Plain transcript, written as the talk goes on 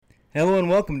Hello and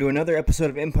welcome to another episode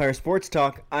of Empire Sports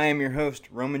Talk. I am your host,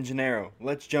 Roman Gennaro.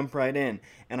 Let's jump right in.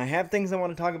 And I have things I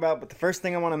want to talk about, but the first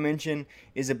thing I want to mention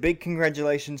is a big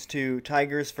congratulations to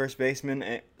Tigers first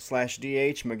baseman slash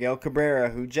DH Miguel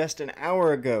Cabrera, who just an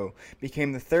hour ago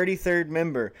became the 33rd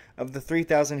member of the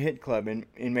 3,000 hit club in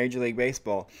Major League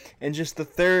Baseball, and just the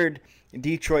third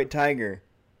Detroit Tiger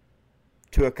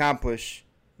to accomplish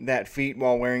that feat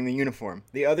while wearing the uniform.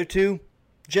 The other two,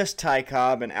 just Ty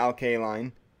Cobb and Al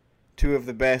Kaline. Two of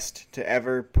the best to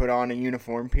ever put on a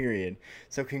uniform, period.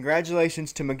 So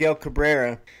congratulations to Miguel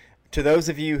Cabrera. To those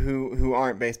of you who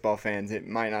aren't baseball fans, it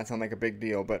might not sound like a big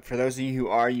deal, but for those of you who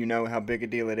are, you know how big a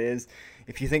deal it is.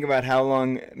 If you think about how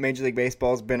long Major League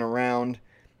Baseball's been around,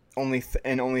 only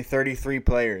 33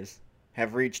 players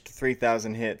have reached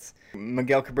 3,000 hits.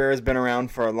 Miguel Cabrera's been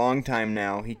around for a long time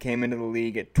now. He came into the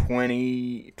league at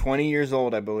 20 years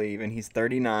old, I believe, and he's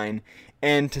 39.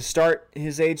 And to start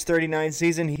his age 39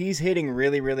 season, he's hitting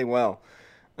really, really well.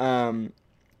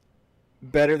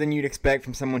 Better than you'd expect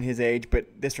from someone his age, but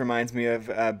this reminds me of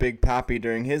Big Papi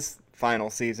during his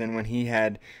final season when he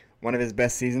had one of his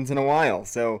best seasons in a while.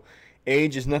 So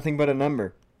age is nothing but a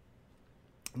number.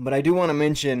 But I do want to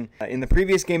mention, in the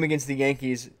previous game against the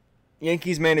Yankees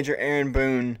manager Aaron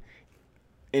Boone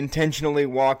intentionally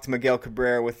walked Miguel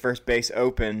Cabrera with first base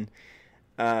open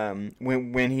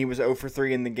when he was 0 for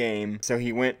 3 in the game. So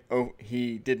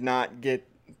he did not get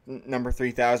number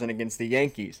 3,000 against the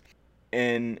Yankees.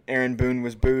 And Aaron Boone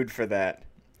was booed for that.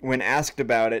 When asked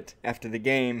about it after the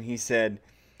game, he said,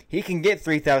 "He can get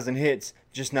 3,000 hits,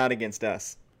 just not against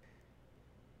us."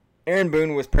 Aaron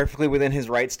Boone was perfectly within his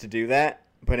rights to do that,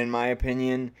 but in my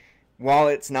opinion, while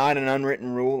it's not an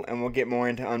unwritten rule, and we'll get more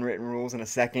into unwritten rules in a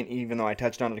second, even though I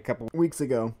touched on it a couple weeks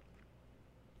ago,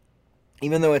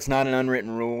 even though it's not an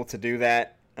unwritten rule to do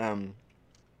that,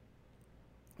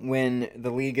 when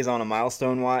the league is on a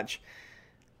milestone watch,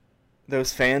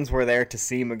 those fans were there to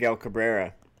see Miguel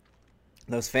Cabrera.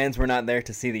 Those fans were not there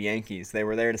to see the Yankees. They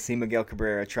were there to see Miguel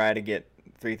Cabrera try to get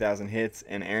 3,000 hits,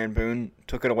 and Aaron Boone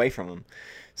took it away from him.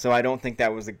 So I don't think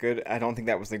that was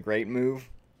a great move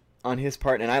on his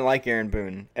part, and I like Aaron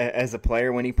Boone as a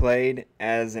player when he played,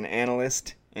 as an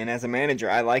analyst, and as a manager.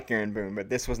 I like Aaron Boone, but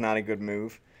this was not a good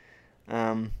move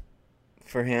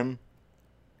for him.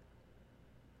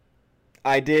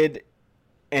 I did,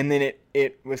 and then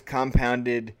it was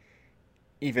compounded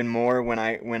even more when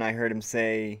I heard him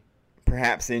say,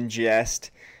 perhaps in jest,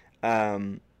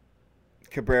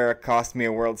 Cabrera cost me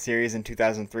a World Series in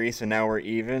 2003, so now we're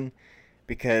even,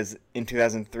 because in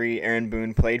 2003 Aaron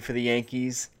Boone played for the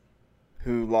Yankees,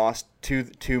 who lost to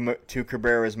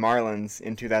Cabrera's Marlins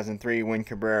in 2003 when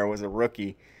Cabrera was a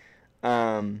rookie.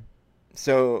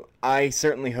 So I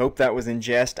certainly hope that was in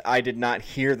jest. I did not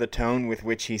hear the tone with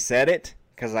which he said it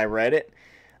because I read it.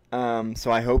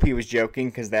 So I hope he was joking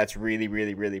because that's really,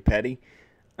 really, really petty.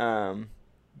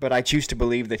 But I choose to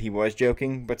believe that he was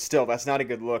joking. But still, that's not a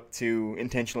good look to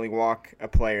intentionally walk a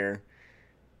player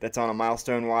that's on a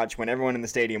milestone watch when everyone in the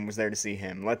stadium was there to see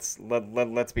him. Let's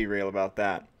be real about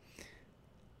that.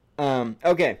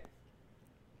 Okay.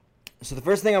 So the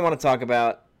first thing I want to talk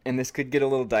about, and this could get a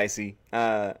little dicey,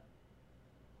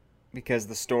 because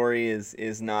the story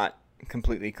is not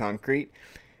completely concrete,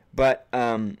 but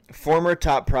former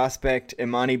top prospect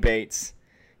Emoni Bates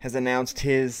has announced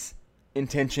his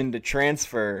intention to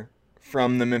transfer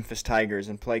from the Memphis Tigers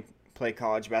and play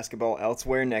college basketball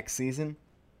elsewhere next season.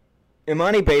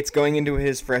 Emoni Bates, going into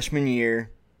his freshman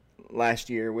year last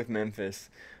year with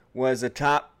Memphis, was a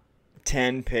top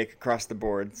 10 pick across the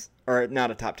boards, or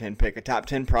not a top 10 pick, a top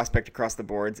 10 prospect across the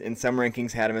boards. In some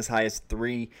rankings had him as high as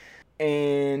 3,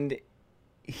 and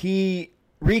he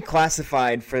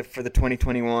reclassified for the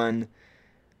 2021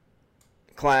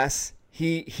 class.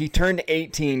 He turned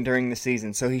 18 during the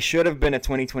season, so he should have been a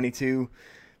 2022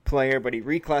 player, but he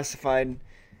reclassified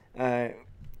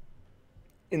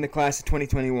in the class of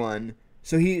 2021.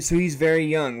 So he's very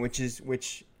young,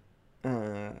 which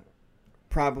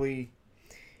probably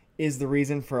is the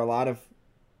reason for a lot of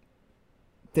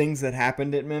things that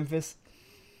happened at Memphis.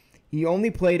 He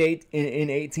only played in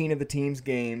 18 of the team's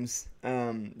games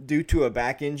due to a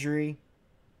back injury.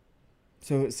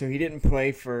 So he didn't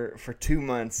play for 2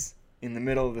 months in the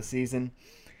middle of the season.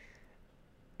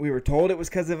 We were told it was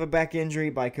because of a back injury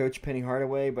by Coach Penny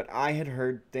Hardaway, but I had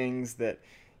heard things that,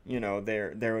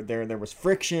 there was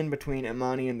friction between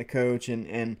Emoni and the coach,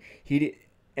 and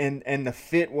the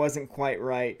fit wasn't quite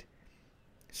right.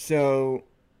 So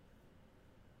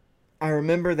I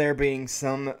remember there being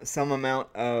some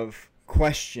amount of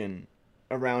question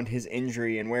around his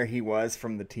injury and where he was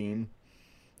from the team,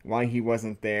 why he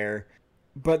wasn't there.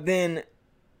 But then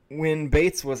when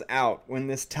Bates was out, when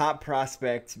this top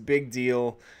prospect, big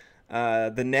deal,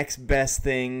 the next best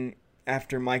thing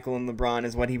after Michael and LeBron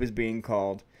is what he was being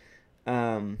called,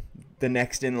 the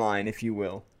next in line, if you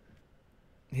will.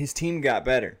 His team got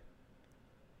better.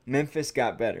 Memphis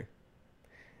got better.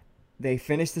 They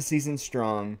finished the season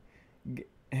strong,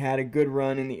 had a good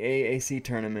run in the AAC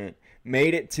tournament,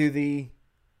 made it to the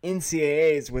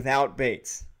NCAAs without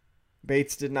Bates.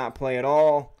 Bates did not play at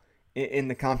all in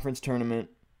the conference tournament,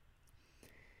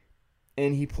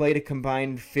 and he played a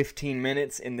combined 15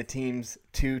 minutes in the team's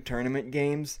 2 tournament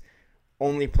games,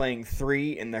 only playing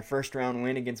 3 in their first round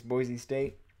win against Boise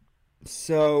State.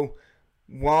 So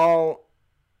while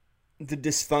the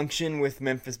dysfunction with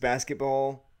Memphis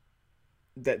basketball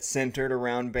that centered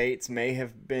around Bates may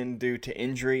have been due to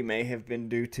injury, may have been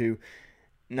due to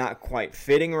not quite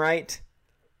fitting right,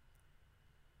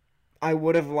 I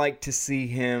would have liked to see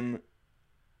him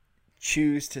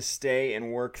choose to stay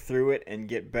and work through it and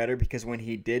get better, because when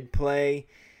he did play,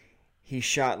 he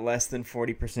shot less than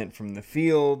 40% from the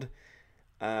field.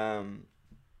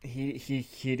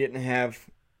 He didn't have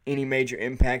any major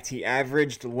impact. He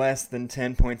averaged less than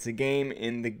 10 points a game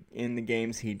in the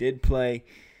games he did play.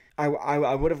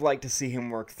 I would have liked to see him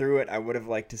work through it. I would have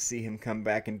liked to see him come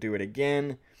back and do it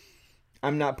again.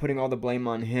 I'm not putting all the blame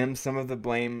on him. Some of the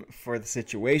blame for the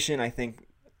situation, I think,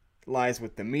 lies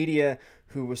with the media,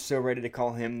 who was so ready to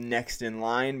call him next in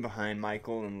line behind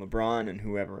Michael and LeBron and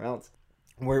whoever else.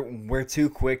 We're too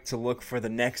quick to look for the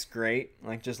next great.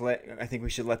 I think we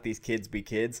should let these kids be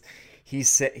kids.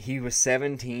 He was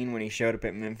 17 when he showed up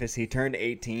at Memphis. He turned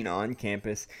 18 on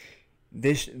campus.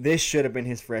 This should have been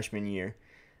his freshman year.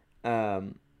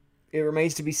 It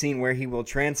remains to be seen where he will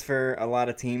transfer. A lot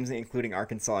of teams, including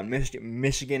Arkansas and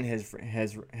Michigan,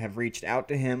 have reached out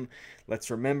to him. Let's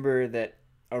remember that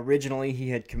originally he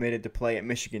had committed to play at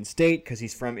Michigan State because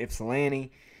he's from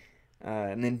Ypsilanti,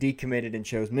 and then decommitted and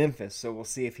chose Memphis. So we'll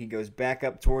see if he goes back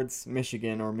up towards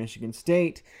Michigan or Michigan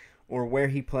State, or where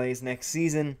he plays next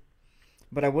season.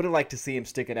 But I would have liked to see him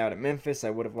stick it out at Memphis. I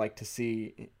would have liked to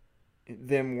see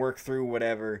them work through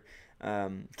whatever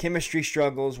chemistry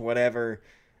struggles, whatever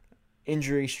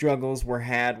injury struggles were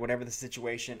had, whatever the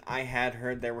situation. I had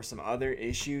heard there were some other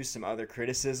issues, some other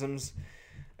criticisms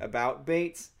about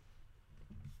Bates.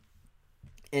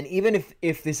 And even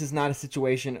if this is not a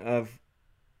situation of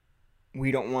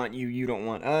we don't want you, you don't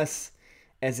want us,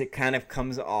 as it kind of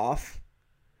comes off,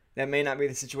 that may not be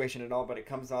the situation at all, but it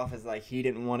comes off as like he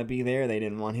didn't want to be there, they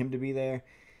didn't want him to be there.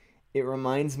 It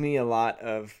reminds me a lot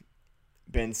of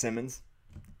Ben Simmons,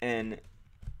 and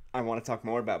I want to talk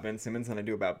more about Ben Simmons than I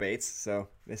do about Bates, so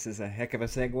this is a heck of a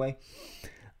segue.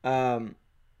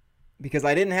 Because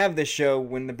I didn't have this show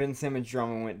when the Ben Simmons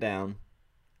drama went down,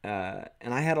 and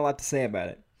I had a lot to say about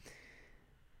it.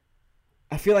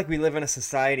 I feel like we live in a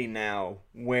society now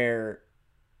where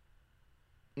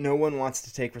no one wants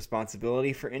to take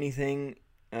responsibility for anything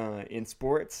in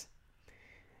sports.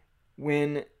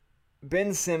 When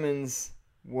Ben Simmons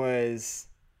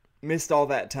missed all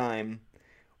that time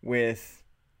with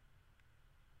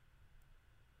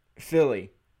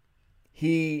Philly,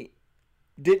 he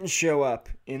didn't show up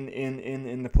in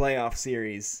the playoff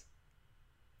series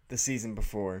the season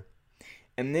before.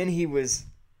 And then he was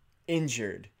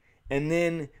injured. And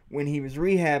then when he was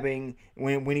rehabbing,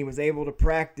 when he was able to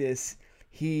practice,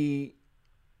 he,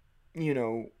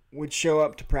 would show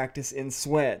up to practice in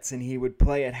sweats, and he would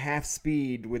play at half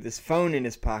speed with his phone in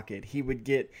his pocket. He would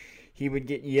get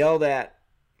yelled at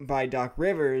by Doc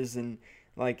Rivers and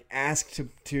asked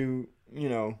to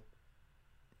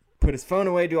put his phone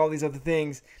away, do all these other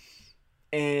things,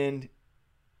 and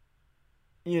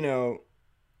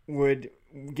would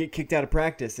get kicked out of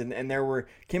practice. And there were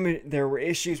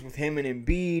issues with him and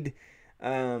Embiid.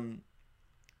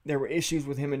 There were issues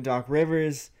with him and Doc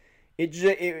Rivers.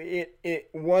 It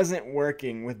wasn't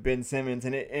working with Ben Simmons,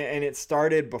 and it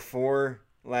started before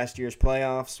last year's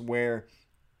playoffs, where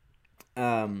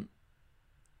Ben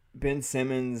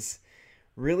Simmons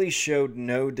really showed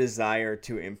no desire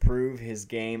to improve his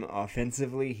game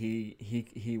offensively.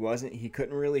 He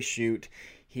couldn't really shoot.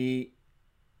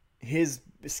 His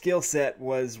skill set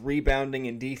was rebounding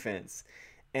and defense,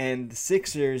 and the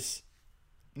Sixers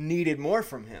needed more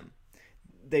from him.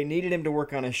 They needed him to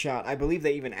work on his shot. I believe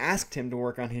they even asked him to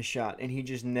work on his shot, and he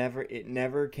just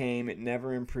never came. It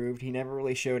never improved. He never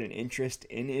really showed an interest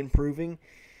in improving.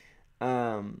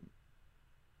 Not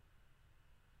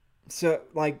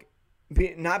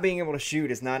being able to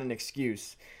shoot is not an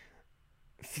excuse.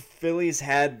 Phillies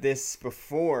had this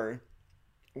before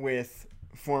with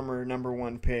former number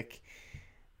 1 pick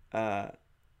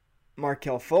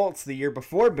Markelle Fultz the year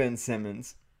before Ben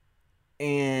Simmons,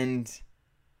 and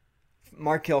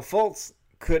Markelle Fultz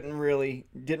didn't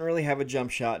really have a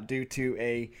jump shot due to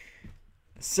a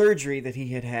surgery that he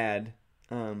had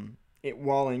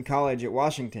while in college at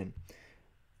Washington.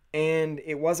 And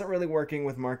it wasn't really working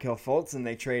with Markelle Fultz, and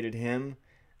they traded him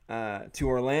to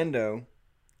Orlando.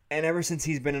 And ever since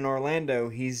he's been in Orlando,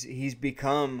 he's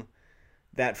become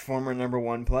that former number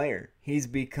one player. He's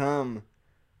become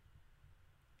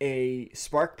a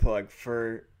spark plug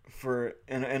for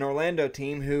an Orlando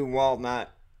team who, while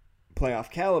not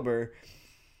playoff caliber,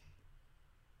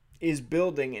 is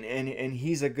building, and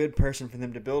he's a good person for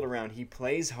them to build around. He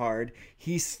plays hard.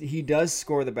 He does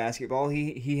score the basketball.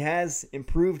 He has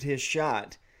improved his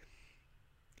shot.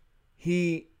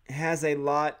 He has a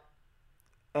lot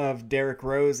of Derrick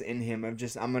Rose in him, of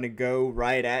just, I'm going to go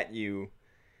right at you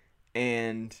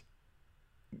and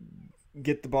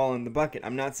get the ball in the bucket.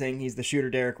 I'm not saying he's the shooter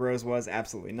Derrick Rose was,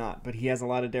 absolutely not, but he has a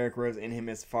lot of Derrick Rose in him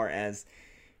as far as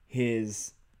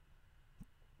his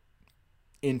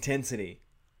intensity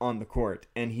on the court,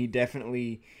 and he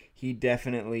definitely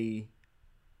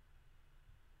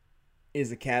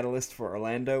is a catalyst for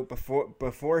Orlando.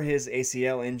 Before his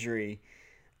ACL injury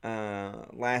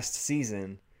last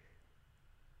season,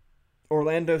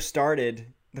 Orlando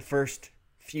started the first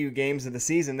few games of the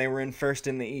season. They were in first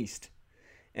in the East,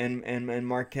 and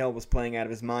Markelle was playing out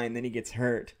of his mind. Then he gets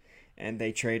hurt, and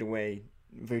they trade away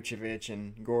Vucevic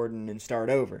and Gordon and start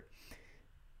over.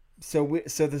 So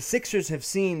the Sixers have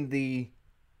seen the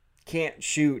can't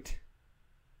shoot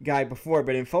guy before,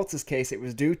 but in Fultz's case, it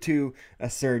was due to a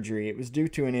surgery. It was due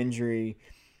to an injury,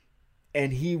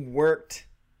 and he worked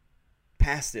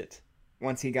past it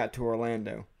once he got to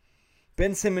Orlando.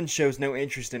 Ben Simmons shows no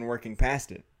interest in working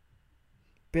past it.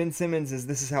 Ben Simmons is,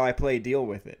 this is how I play, deal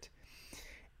with it.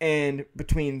 And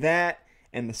between that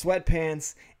and the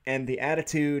sweatpants and the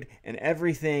attitude and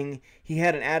everything, he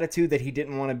had an attitude that he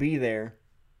didn't want to be there.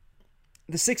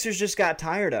 The Sixers just got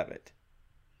tired of it.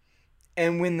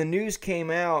 And when the news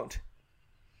came out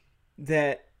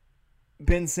that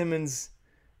Ben Simmons,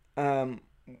 that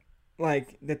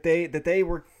they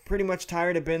were pretty much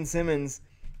tired of Ben Simmons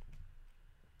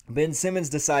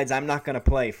decides, I'm not going to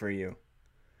play for you.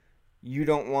 You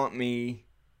don't want me.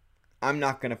 I'm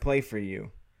not going to play for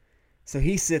you. So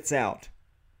he sits out.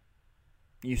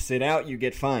 You sit out, you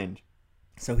get fined.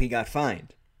 So he got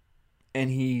fined.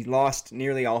 And he lost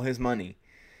nearly all his money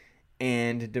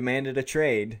and demanded a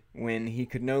trade when he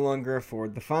could no longer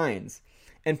afford the fines,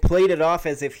 and played it off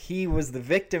as if he was the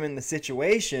victim in the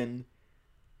situation,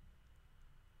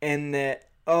 and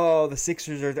that, oh, the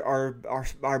Sixers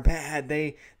are bad,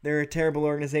 they're a terrible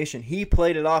organization. He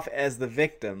played it off as the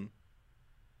victim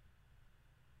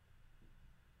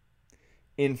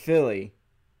in Philly,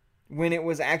 when it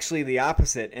was actually the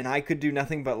opposite, and I could do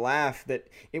nothing but laugh that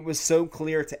it was so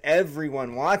clear to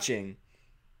everyone watching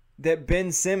that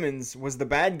Ben Simmons was the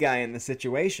bad guy in the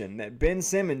situation, that Ben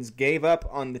Simmons gave up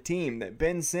on the team, that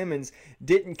Ben Simmons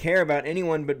didn't care about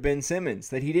anyone but Ben Simmons,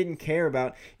 that he didn't care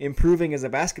about improving as a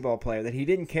basketball player, that he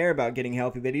didn't care about getting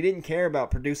healthy, that he didn't care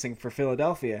about producing for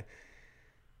Philadelphia.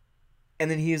 And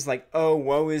then he is like, oh,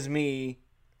 woe is me,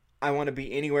 I want to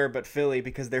be anywhere but Philly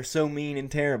because they're so mean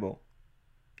and terrible.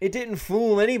 It didn't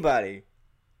fool anybody.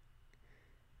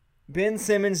 Ben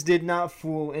Simmons did not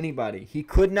fool anybody. He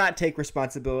could not take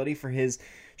responsibility for his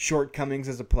shortcomings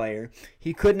as a player.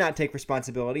 He could not take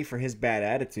responsibility for his bad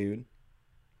attitude.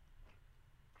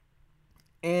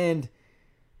 And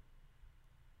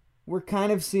we're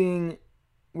kind of seeing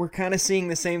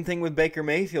the same thing with Baker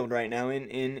Mayfield right now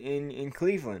in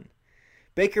Cleveland.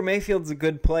 Baker Mayfield's a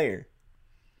good player,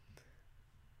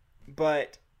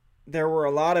 but there were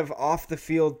a lot of off the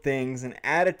field things and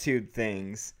attitude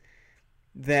things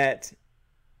that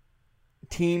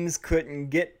teams couldn't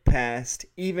get past.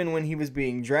 Even when he was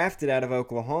being drafted out of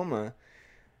Oklahoma,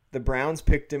 the Browns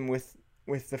picked him with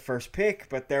the first pick,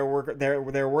 but there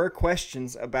were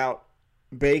questions about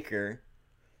Baker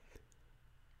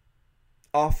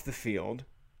off the field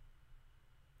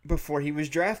before he was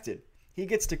drafted. He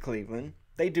gets to Cleveland.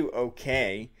 They do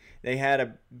okay. They had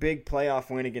a big playoff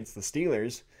win against the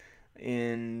Steelers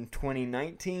in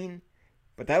 2019,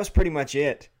 but that was pretty much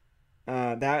it.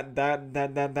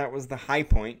 That was the high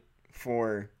point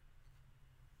for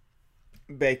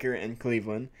Baker and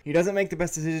Cleveland. He doesn't make the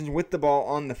best decisions with the ball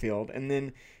on the field, and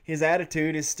then his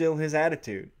attitude is still his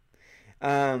attitude.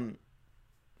 What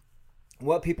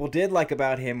people did like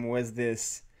about him was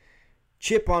this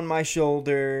chip on my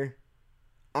shoulder,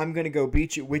 I'm going to go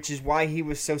beat you, which is why he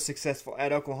was so successful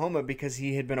at Oklahoma, because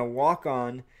he had been a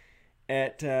walk-on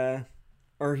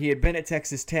he had been at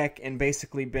Texas Tech and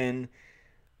basically been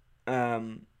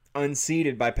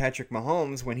unseated by Patrick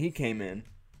Mahomes when he came in.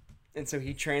 And so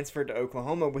he transferred to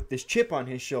Oklahoma with this chip on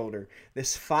his shoulder,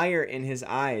 this fire in his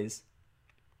eyes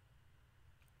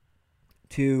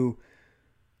to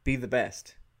be the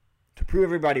best, to prove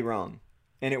everybody wrong.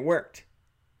 And it worked.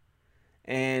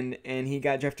 And he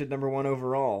got drafted number 1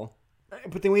 overall.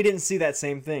 But then we didn't see that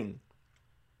same thing.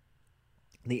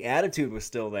 The attitude was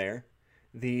still there.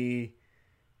 The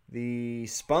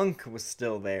spunk was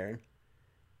still there.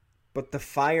 But the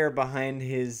fire behind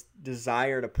his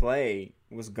desire to play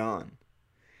was gone.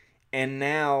 And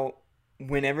now,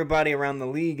 when everybody around the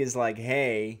league is like,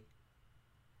 hey,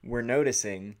 we're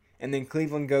noticing, and then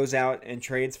Cleveland goes out and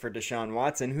trades for Deshaun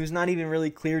Watson, who's not even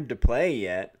really cleared to play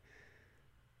yet,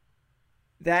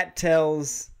 that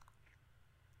tells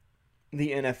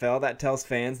the NFL, that tells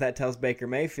fans, that tells Baker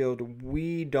Mayfield,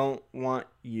 we don't want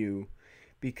you,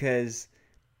 because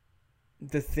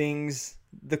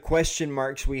the question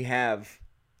marks we have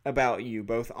about you,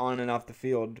 both on and off the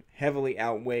field, heavily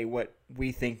outweigh what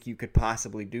we think you could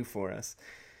possibly do for us.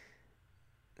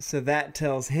 So that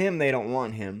tells him they don't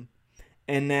want him.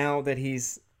 And now that he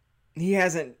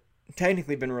hasn't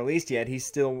technically been released yet, he's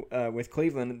still with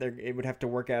Cleveland. It would have to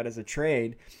work out as a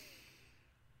trade.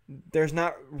 There's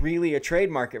not really a trade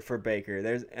market for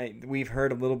Baker. We've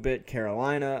heard a little bit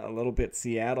Carolina, a little bit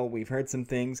Seattle. We've heard some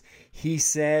things.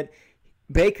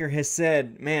 Baker has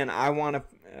said, man, I want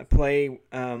to play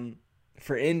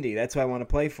for Indy. That's who I want to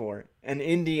play for. And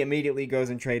Indy immediately goes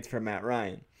and trades for Matt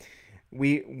Ryan.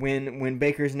 When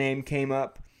Baker's name came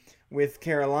up with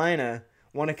Carolina,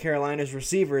 one of Carolina's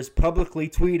receivers publicly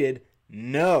tweeted,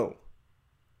 no.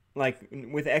 Like,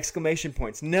 with exclamation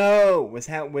points. No was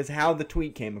how the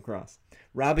tweet came across.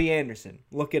 Robbie Anderson.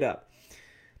 Look it up.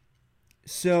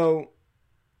 So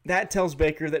that tells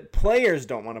Baker that players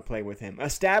don't want to play with him.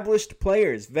 Established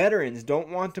players, veterans, don't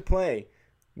want to play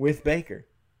with Baker.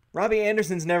 Robbie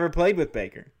Anderson's never played with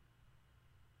Baker.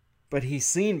 But he's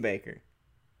seen Baker.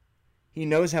 He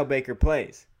knows how Baker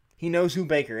plays. He knows who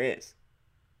Baker is.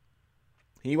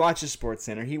 He watches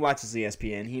SportsCenter. He watches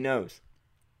ESPN. He knows.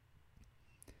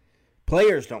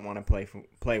 Players don't want to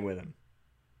play with him.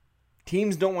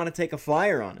 Teams don't want to take a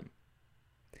flyer on him.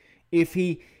 If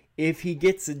he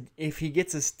gets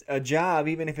a job,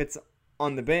 even if it's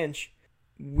on the bench,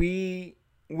 we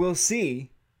will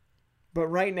see. But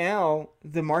right now,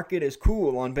 the market is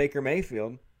cool on Baker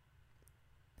Mayfield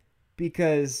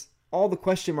because all the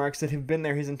question marks that have been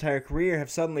there his entire career have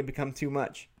suddenly become too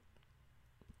much.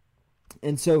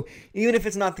 And so, even if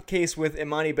it's not the case with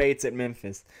Emoni Bates at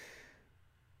Memphis,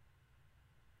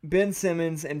 Ben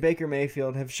Simmons and Baker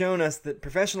Mayfield have shown us that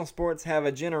professional sports have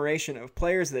a generation of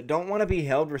players that don't want to be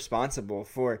held responsible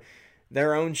for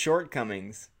their own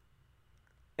shortcomings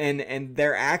and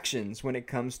their actions when it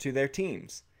comes to their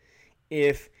teams.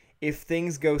 If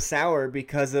things go sour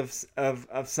because of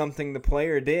something the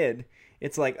player did,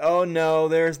 it's like, oh no,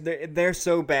 they're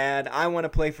so bad. I want to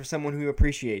play for someone who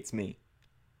appreciates me.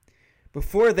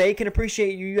 Before they can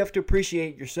appreciate you, you have to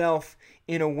appreciate yourself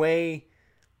in a way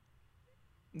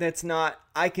that's not,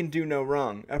 I can do no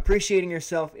wrong. Appreciating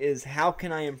yourself is, how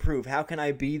can I improve? How can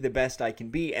I be the best I can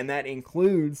be? And that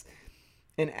includes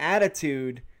an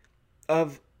attitude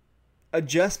of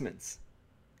adjustments.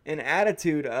 An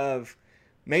attitude of,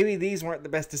 maybe these weren't the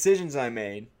best decisions I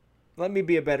made. Let me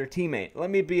be a better teammate. Let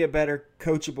me be a better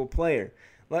coachable player.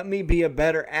 Let me be a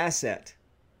better asset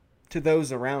to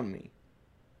those around me.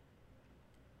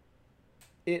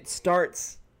 It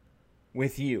starts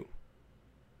with you.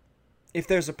 If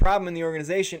there's a problem in the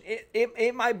organization,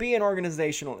 it might be an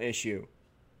organizational issue.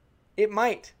 It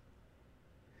might.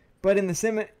 But in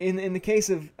the case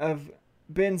of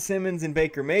Ben Simmons and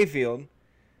Baker Mayfield,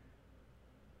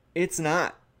 it's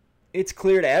not. It's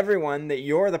clear to everyone that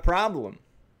you're the problem.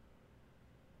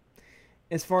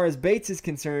 As far as Bates is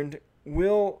concerned,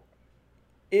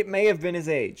 it may have been his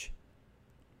age.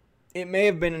 It may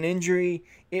have been an injury.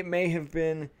 It may have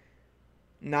been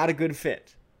not a good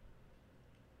fit.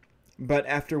 But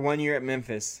after 1 year at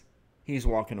Memphis, he's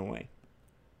walking away.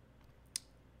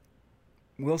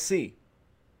 We'll see.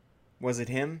 Was it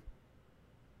him?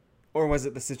 Or was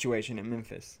it the situation at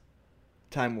Memphis?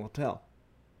 Time will tell.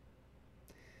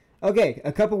 Okay,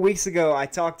 a couple weeks ago I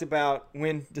talked about,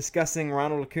 when discussing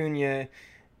Ronald Acuña's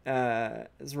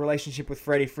relationship with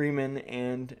Freddie Freeman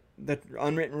and the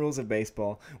unwritten rules of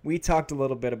baseball, we talked a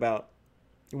little bit about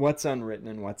what's unwritten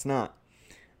and what's not.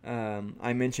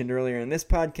 I mentioned earlier in this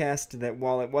podcast that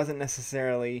while it wasn't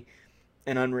necessarily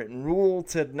an unwritten rule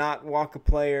to not walk a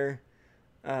player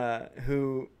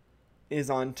who is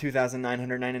on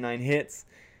 2,999 hits,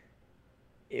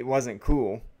 it wasn't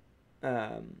cool.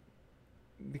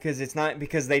 Because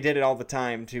they did it all the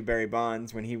time to Barry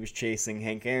Bonds when he was chasing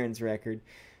Hank Aaron's record.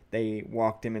 they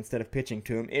walked him instead of pitching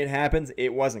to him. It happens.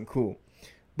 It wasn't cool.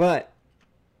 But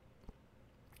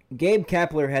Gabe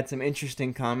Kapler had some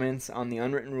interesting comments on the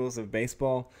unwritten rules of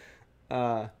baseball.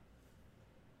 And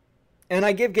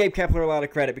I give Gabe Kapler a lot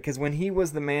of credit because when he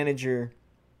was the manager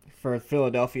for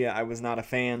Philadelphia, I was not a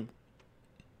fan.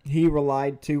 He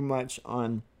relied too much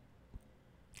on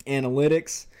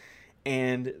analytics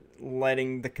and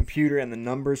letting the computer and the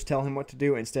numbers tell him what to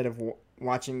do instead of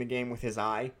watching the game with his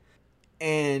eye.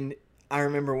 And I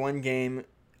remember one game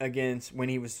against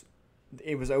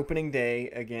it was opening day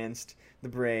against the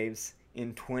Braves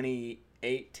in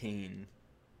 2018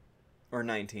 or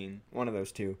 19, one of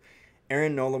those two.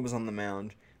 Aaron Nola was on the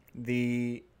mound.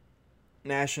 The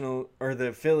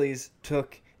Phillies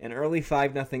took an early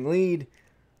 5-0 lead.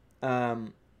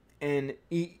 And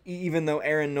even though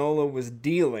Aaron Nola was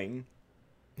dealing,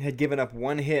 had given up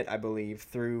one hit, I believe,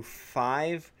 through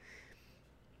 5,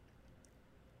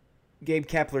 Gabe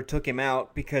Kapler took him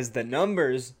out because the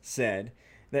numbers said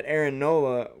that Aaron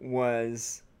Nola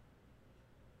was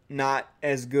not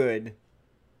as good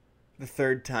the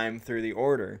third time through the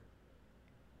order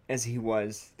as he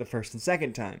was the first and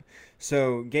second time.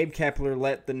 So Gabe Kapler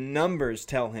let the numbers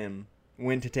tell him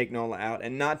when to take Nola out,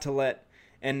 and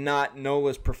not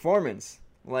Nola's performance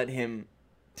let him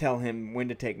tell him when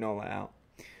to take Nola out.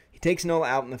 He takes Nola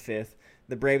out in the 5th.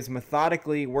 The Braves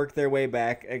methodically work their way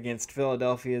back against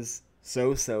Philadelphia's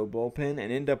so-so bullpen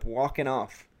and end up walking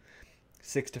off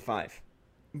 6-5.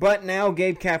 But now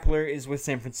Gabe Kapler is with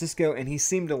San Francisco, and he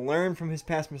seemed to learn from his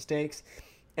past mistakes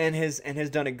and has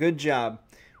done a good job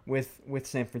with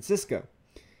San Francisco.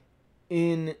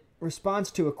 In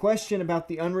response to a question about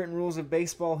the unwritten rules of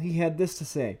baseball, he had this to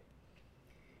say: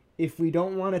 if we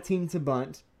don't want a team to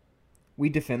bunt, we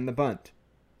defend the bunt.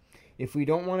 If we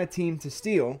don't want a team to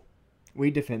steal,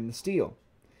 we defend the steal.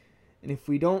 And if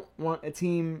we don't want a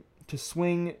team to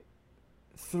swing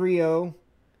 3-0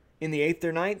 in the 8th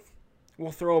or 9th,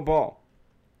 we'll throw a ball.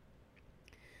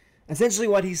 Essentially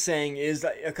what he's saying is,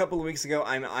 a couple of weeks ago,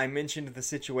 I mentioned the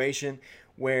situation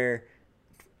where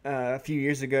a few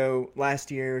years ago,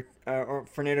 last year,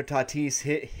 Fernando Tatis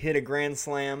hit a grand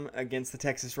slam against the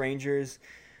Texas Rangers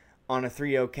on a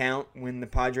 3-0 count when the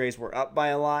Padres were up by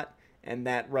a lot, and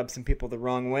that rubbed some people the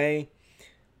wrong way.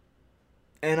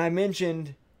 And I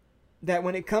mentioned that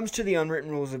when it comes to the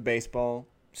unwritten rules of baseball,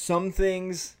 some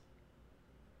things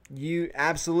you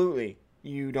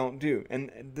don't do.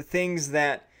 And the things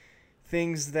that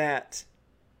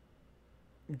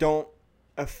don't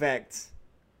affect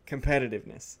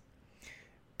competitiveness.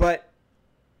 But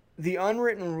the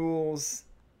unwritten rules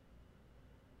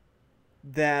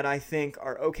that I think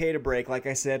are okay to break, like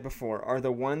I said before, are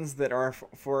the ones that are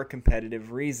for a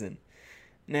competitive reason.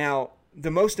 Now,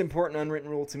 the most important unwritten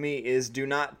rule to me is do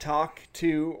not talk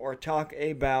to or talk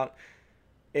about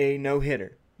a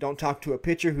no-hitter. Don't talk to a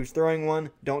pitcher who's throwing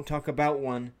one. Don't talk about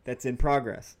one that's in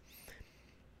progress.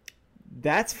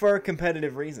 That's for a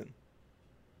competitive reason.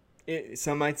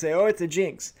 Some might say, oh, it's a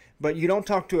jinx. But you don't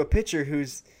talk to a pitcher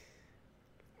who's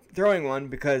throwing one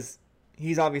because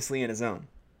he's obviously in a zone.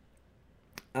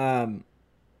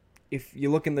 If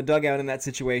you look in the dugout in that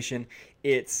situation,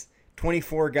 it's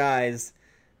 24 guys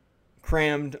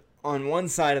crammed on one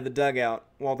side of the dugout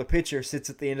while the pitcher sits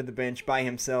at the end of the bench by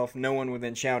himself, no one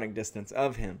within shouting distance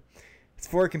of him. It's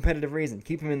for a competitive reason.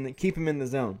 Keep him in the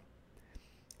zone.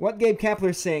 What Gabe Kapler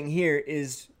is saying here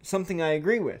is something I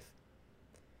agree with.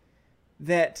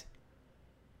 That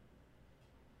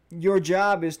your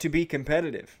job is to be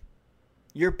competitive.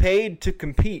 You're paid to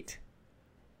compete.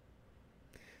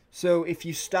 So if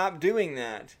you stop doing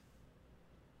that,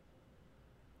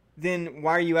 then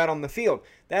why are you out on the field?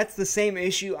 That's the same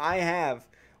issue I have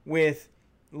with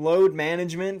load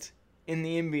management in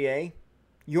the NBA.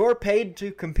 You're paid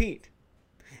to compete.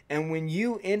 And when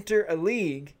you enter a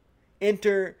league,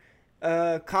 enter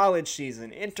a college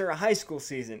season, enter a high school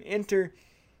season, enter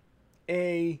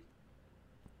a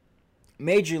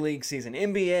major league season,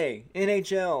 NBA,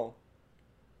 NHL,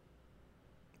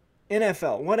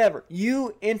 NFL, whatever.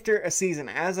 You enter a season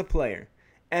as a player,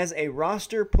 as a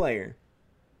roster player.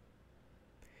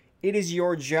 It is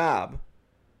your job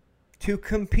to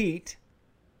compete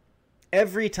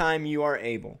every time you are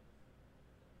able.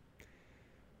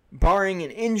 Barring an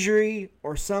injury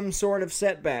or some sort of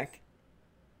setback,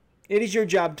 it is your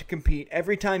job to compete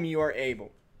every time you are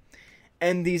able.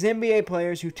 And these NBA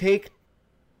players who take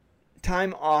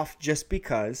time off just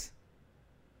because,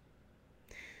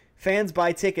 fans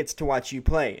buy tickets to watch you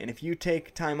play. And if you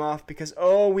take time off because,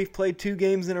 oh, we've played 2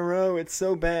 games in a row, it's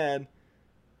so bad,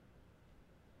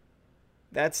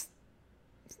 that's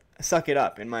suck it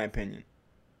up, in my opinion.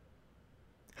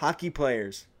 Hockey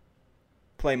players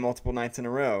play multiple nights in a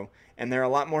row, and they're a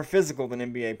lot more physical than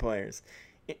NBA players.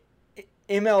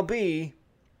 MLB,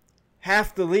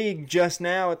 half the league just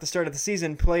now at the start of the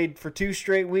season played for 2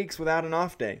 straight weeks without an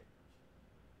off day.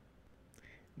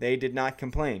 They did not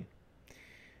complain.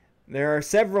 There are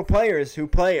several players who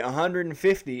play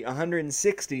 150,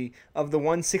 160 of the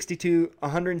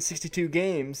 162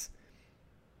 games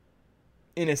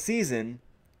in a season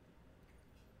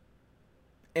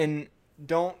and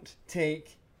don't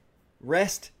take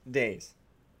rest days.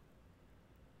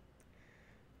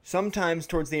 Sometimes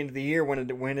towards the end of the year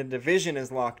when a division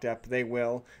is locked up, they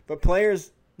will. But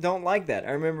players don't like that.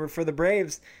 I remember for the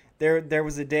Braves, there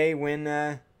was a day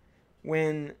when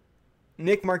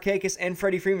Nick Markakis and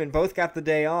Freddie Freeman both got the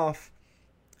day off.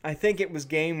 I think it was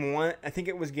game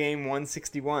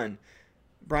 161.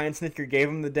 Brian Snitker gave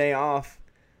them the day off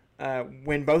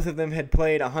when both of them had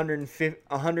played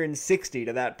 160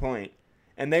 to that point.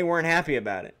 And they weren't happy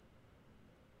about it.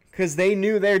 Because they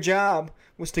knew their job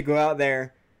was to go out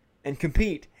there and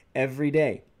compete every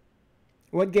day.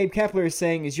 What Gabe Kapler is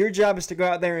saying is your job is to go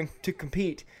out there and to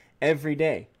compete every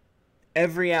day.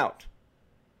 Every out.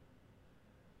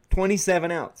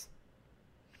 27 outs.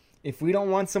 If we don't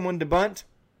want someone to bunt,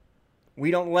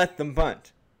 we don't let them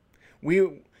bunt.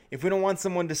 If we don't want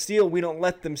someone to steal, we don't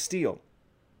let them steal.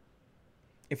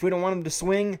 If we don't want them to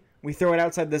swing, we throw it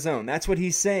outside the zone. That's what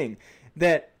he's saying.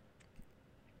 That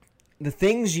the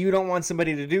things you don't want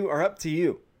somebody to do are up to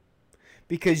you.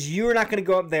 Because you're not going to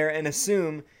go up there and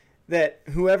assume that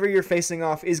whoever you're facing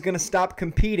off is going to stop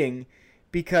competing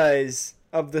because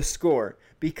of the score,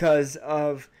 because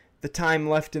of the time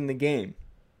left in the game.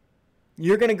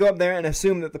 You're going to go up there and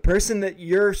assume that the person that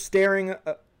you're staring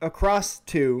across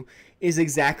to is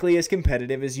exactly as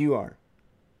competitive as you are.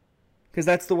 Because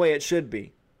that's the way it should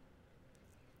be.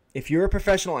 If you're a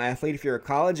professional athlete, if you're a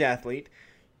college athlete,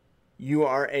 you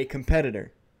are a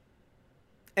competitor.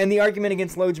 And the argument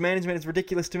against load management is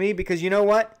ridiculous to me because you know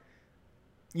what?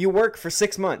 You work for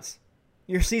 6 months.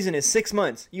 Your season is 6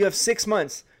 months. You have 6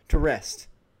 months to rest.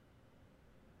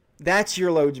 That's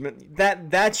your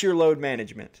that's your load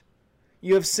management.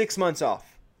 You have 6 months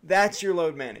off. That's your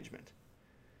load management.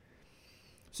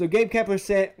 So Gabe Kepler's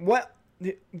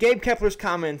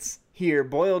comments here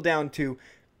boil down to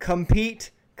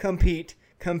compete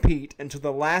until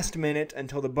the last minute,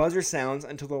 until the buzzer sounds,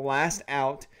 until the last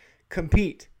out.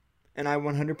 Compete. And I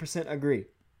 100% agree.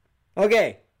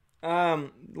 Okay.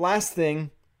 Last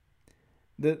thing.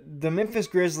 The Memphis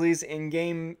Grizzlies in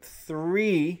Game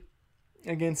 3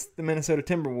 against the Minnesota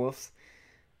Timberwolves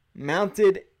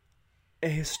mounted a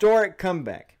historic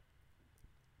comeback.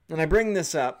 And I bring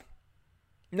this up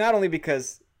not only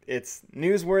because it's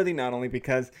newsworthy, not only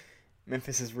because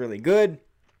Memphis is really good,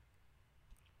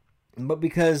 but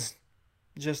because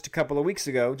just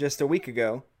a week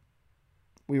ago,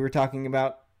 we were talking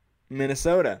about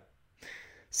Minnesota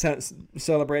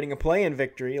celebrating a play-in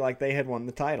victory like they had won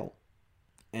the title,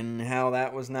 and how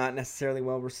that was not necessarily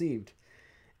well received.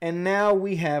 And now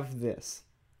we have this.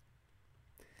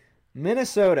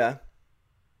 Minnesota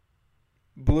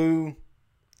blew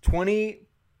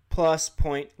 20-plus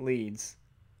point leads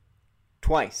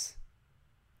twice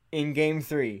in Game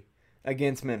 3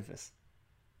 against Memphis.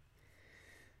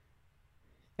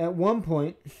 At one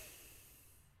point,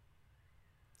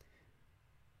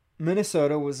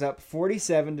 Minnesota was up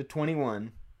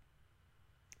 47-21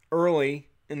 early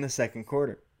in the second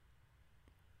quarter.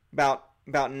 About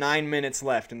 9 minutes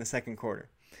left in the second quarter.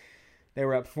 They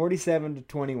were up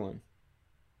 47-21.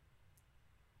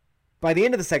 By the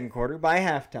end of the second quarter, by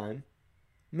halftime,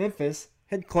 Memphis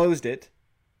had closed it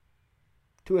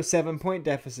to a 7-point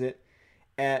deficit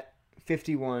at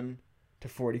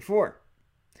 51-44.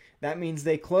 That means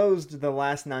they closed the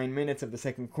last 9 minutes of the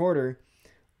second quarter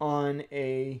on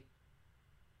a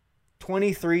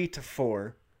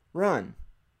 23-4 run.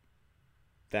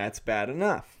 That's bad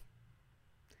enough.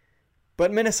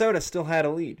 But Minnesota still had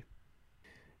a lead.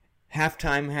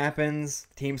 Halftime happens.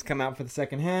 Teams come out for the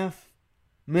second half.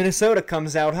 Minnesota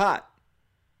comes out hot.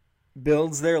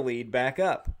 Builds their lead back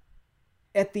up.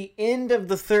 At the end of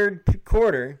the third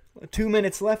quarter, 2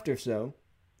 minutes left or so,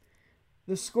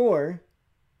 the score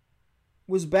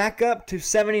was back up to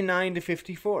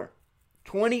 79-54.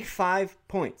 25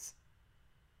 points.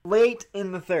 Late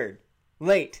in the third.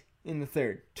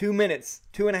 2 minutes,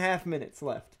 2.5 minutes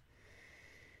left.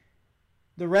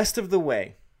 The rest of the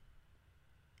way,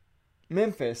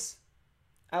 Memphis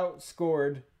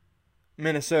outscored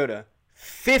Minnesota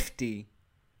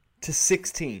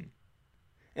 50-16.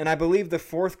 And I believe the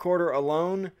fourth quarter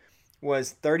alone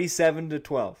was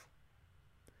 37-12.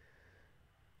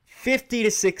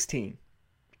 50-16.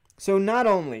 So not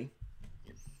only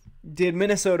Did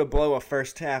Minnesota blow a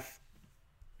first half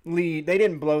lead? They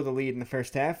didn't blow the lead in the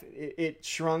first half. It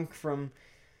shrunk from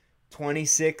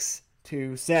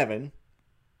 26-7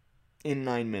 in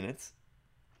 9 minutes.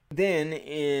 Then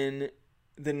in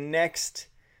the next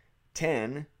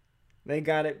 10,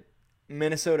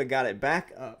 Minnesota got it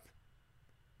back up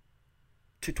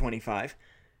to 25.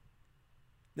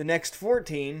 The next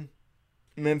 14,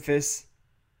 Memphis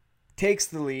takes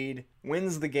the lead,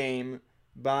 wins the game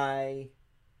by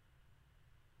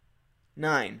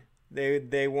 9.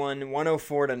 They won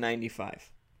 104-95.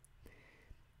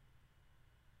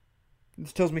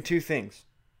 This tells me two things.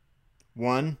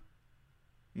 One,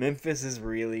 Memphis is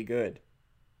really good.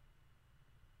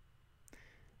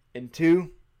 And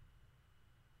two,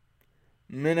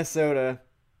 Minnesota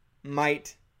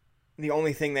might, the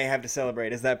only thing they have to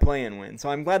celebrate is that play-in win. So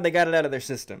I'm glad they got it out of their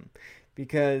system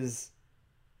because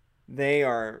they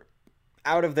are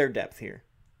out of their depth here.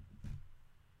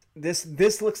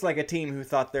 This looks like a team who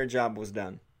thought their job was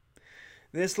done.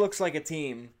 This looks like a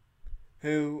team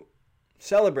who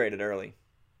celebrated early,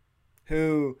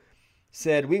 who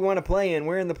said, we want to play in,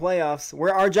 we're in the playoffs,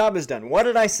 our job is done. What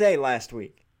did I say last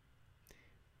week?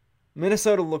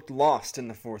 Minnesota looked lost in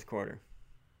the fourth quarter.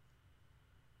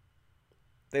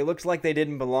 They looked like they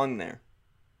didn't belong there.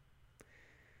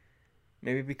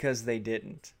 Maybe because they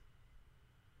didn't.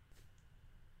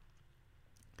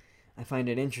 I find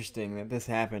it interesting that this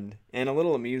happened, and a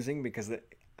little amusing because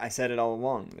I said it all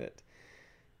along,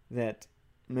 that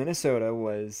Minnesota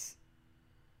was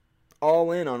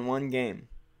all in on one game.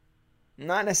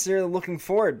 Not necessarily looking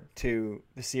forward to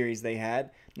the series they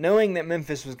had, knowing that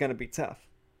Memphis was going to be tough.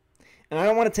 And I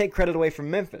don't want to take credit away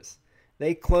from Memphis.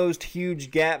 They closed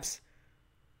huge gaps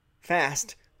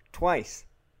fast twice.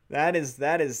 That is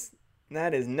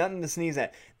nothing to sneeze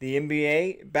at. The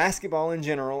NBA, basketball in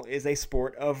general, is a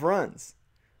sport of runs.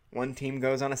 One team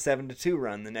goes on a 7-2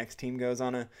 run. The next team goes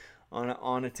on a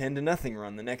 10-0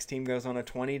 run. The next team goes on a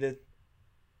 20-8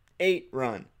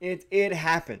 run. It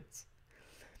happens.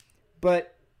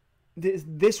 But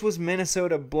this was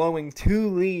Minnesota blowing two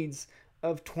leads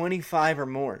of 25 or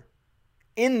more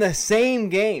in the same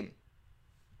game.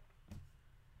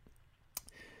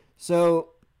 So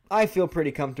I feel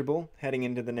pretty comfortable heading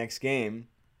into the next game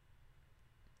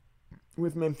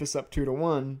with Memphis up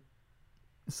 2-1,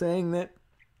 saying that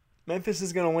Memphis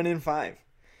is going to win in 5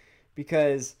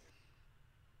 because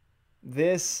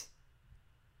this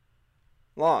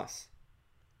loss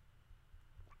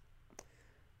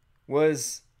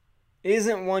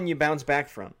isn't one you bounce back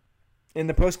from. In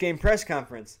the post-game press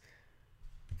conference,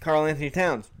 Karl Anthony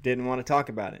Towns didn't want to talk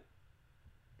about it.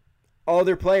 All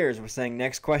their players were saying,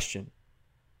 next question.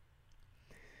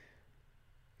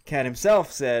 Cat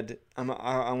himself said,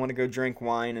 I want to go drink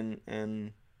wine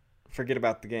and forget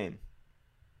about the game.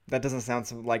 That doesn't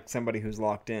sound like somebody who's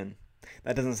locked in.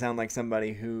 That doesn't sound like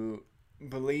somebody who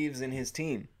believes in his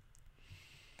team.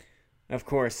 Of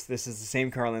course, this is the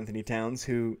same Karl Anthony Towns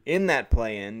who, in that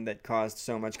play-in that caused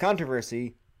so much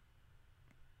controversy,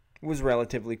 was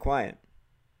relatively quiet.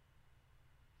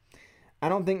 I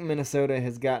don't think Minnesota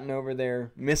has gotten over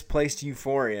their misplaced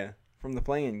euphoria from the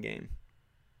play-in game.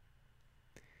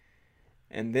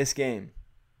 And this game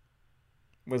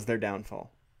was their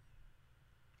downfall.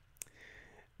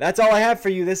 That's all I have for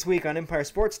you this week on Empire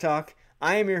Sports Talk.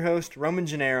 I am your host, Roman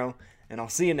Gennaro, and I'll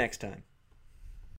see you next time.